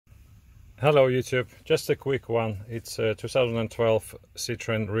Hello YouTube, just a quick one. It's a 2012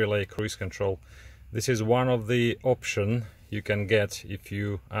 Citroen Relay Cruise Control. This is one of the options you can get if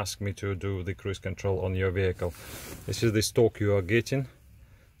you ask me to do the cruise control on your vehicle. This is the stock you are getting.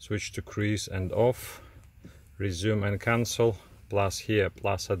 Switch to cruise and off, resume and cancel, plus here,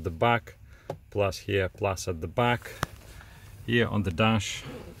 plus at the back, plus here, plus at the back. Here on the dash,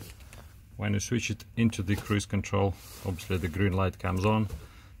 when you switch it into the cruise control, obviously the green light comes on,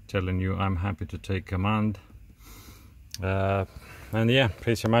 telling you I'm happy to take command. And yeah,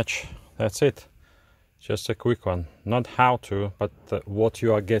 pretty much that's it. Just a quick one. Not how to, but what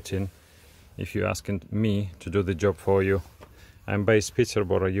you are getting if you're asking me to do the job for you. I'm based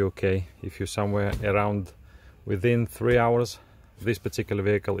Peterborough, UK. If you're somewhere around within 3 hours, this particular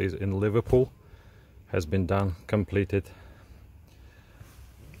vehicle is in Liverpool. Has been done, completed.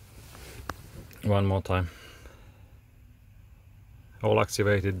 One more time. All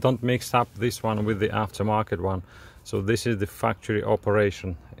activated. Don't mix up this one with the aftermarket one. So this is the factory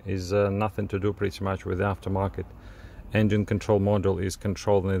operation. Is nothing to do pretty much with the aftermarket. Engine control module is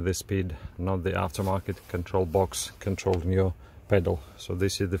controlling the speed, not the aftermarket control box controlling your pedal. So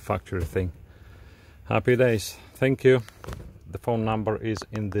this is the factory thing. Happy days. Thank you. The phone number is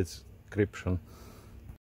in the description.